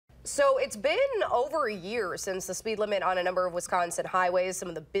So it's been over a year since the speed limit on a number of Wisconsin highways, some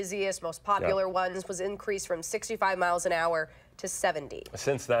of the busiest, most popular ones, was increased from 65 miles an hour to 70.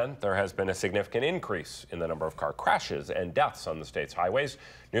 Since then, there has been a significant increase in the number of car crashes and deaths on the state's highways.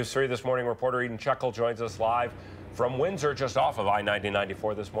 News 3 This Morning reporter Eden Checkle joins us live from Windsor, just off of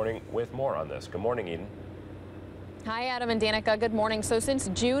I-90-94 this morning with more on this. Good morning, Eden. Hi, Adam and Danica. Good morning. So since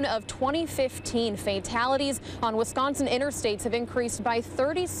June of 2015, fatalities on Wisconsin interstates have increased by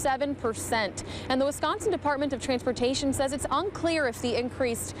 37%. And the Wisconsin Department of Transportation says it's unclear if the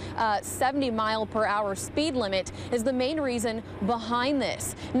increased 70-mile-per-hour speed limit is the main reason behind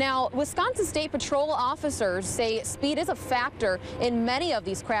this. Now, Wisconsin State Patrol officers say speed is a factor in many of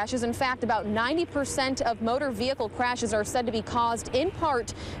these crashes. In fact, about 90% of motor vehicle crashes are said to be caused in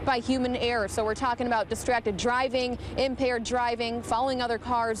part by human error. So we're talking about distracted driving, impaired driving, following other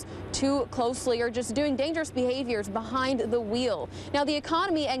cars too closely, or just doing dangerous behaviors behind the wheel. Now, the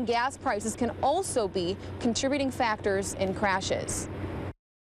economy and gas prices can also be contributing factors in crashes.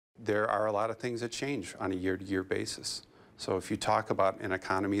 There are a lot of things that change on a year-to-year basis. So if you talk about an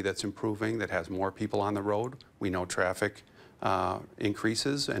economy that's improving, that has more people on the road, we know traffic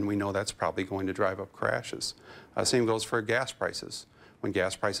increases, and we know that's probably going to drive up crashes. Same goes for gas prices. When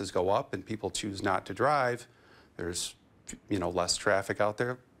gas prices go up and people choose not to drive, there's, less traffic out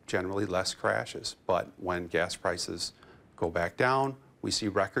there, generally less crashes. But when gas prices go back down, we see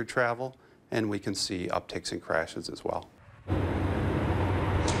record travel, and we can see upticks in crashes as well.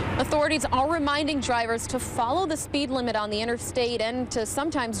 Authorities are reminding drivers to follow the speed limit on the interstate and to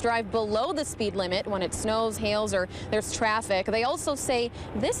sometimes drive below the speed limit when it snows, hails, or there's traffic. They also say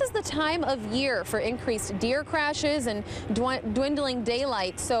this is the time of year for increased deer crashes and dwindling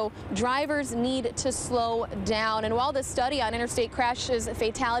daylight, so drivers need to slow down. And while the study on interstate crashes,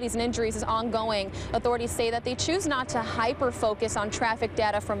 fatalities, and injuries is ongoing, authorities say that they choose not to hyper-focus on traffic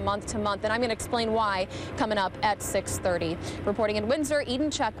data from month to month, and I'm going to explain why coming up at 6:30. Reporting in Windsor,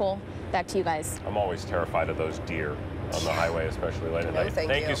 Eden Checkle. Back to you guys. I'm always terrified of those deer on the highway, especially late at night.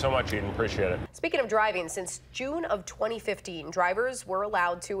 Thank you so much, Eden. Appreciate it. Speaking of driving, since June of 2015, drivers were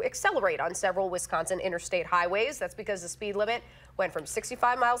allowed to accelerate on several Wisconsin interstate highways. That's because the speed limit went from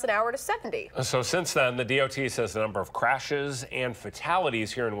 65 miles an hour to 70. So since then, the DOT says the number of crashes and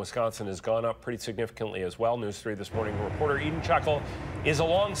fatalities here in Wisconsin has gone up pretty significantly as well. News 3 This Morning reporter Eden Checkle is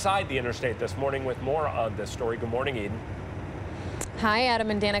alongside the interstate this morning with more on this story. Good morning, Eden. Hi, Adam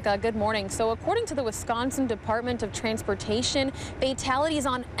and Danica. Good morning. So according to the Wisconsin Department of Transportation, fatalities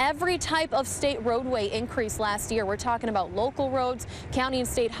on every type of state roadway increased last year. We're talking about local roads, county and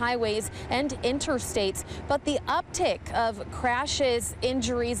state highways, and interstates. But the uptick of crashes,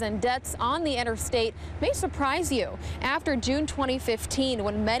 injuries, and deaths on the interstate may surprise you. After June 2015,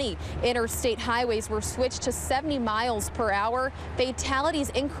 when many interstate highways were switched to 70 miles per hour, fatalities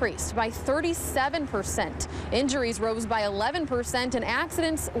increased by 37%. Injuries rose by 11%. And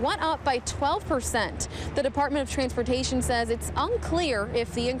accidents went up by 12%. The Department of Transportation says it's unclear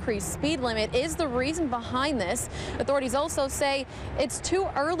if the increased speed limit is the reason behind this. Authorities also say it's too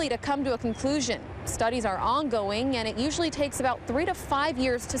early to come to a conclusion. Studies are ongoing, and it usually takes about 3 to 5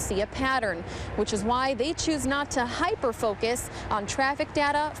 years to see a pattern, which is why they choose not to hyper-focus on traffic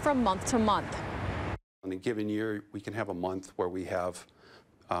data from month to month. In a given year, we can have a month where we have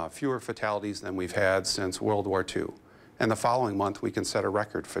fewer fatalities than we've had since World War II. And the following month, we can set a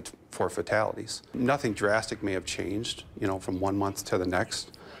record for fatalities. Nothing drastic may have changed, from one month to the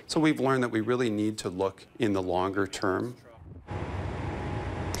next. So we've learned that we really need to look in the longer term.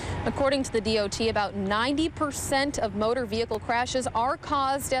 According to the DOT, about 90% of motor vehicle crashes are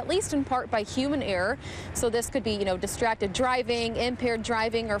caused, at least in part, by human error. So this could be, distracted driving, impaired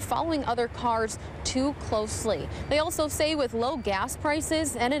driving, or following other cars too closely. They also say with low gas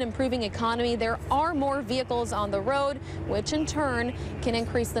prices and an improving economy, there are more vehicles on the road, which in turn can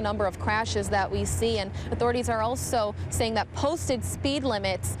increase the number of crashes that we see. And authorities are also saying that posted speed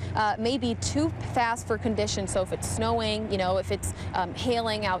limits may be too fast for conditions. So if it's snowing, if it's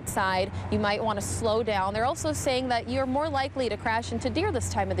hailing outside, you might want to slow down. They're also saying that you're more likely to crash into deer this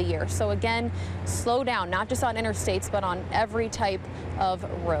time of the year. So again, slow down, not just on interstates, but on every type of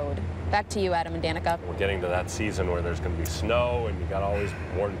road. Back to you, Adam and Danica. We're getting to that season where there's going to be snow, and you got to always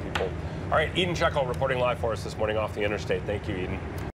warn people. All right, Eden Checkle reporting live for us this morning off the interstate. Thank you, Eden.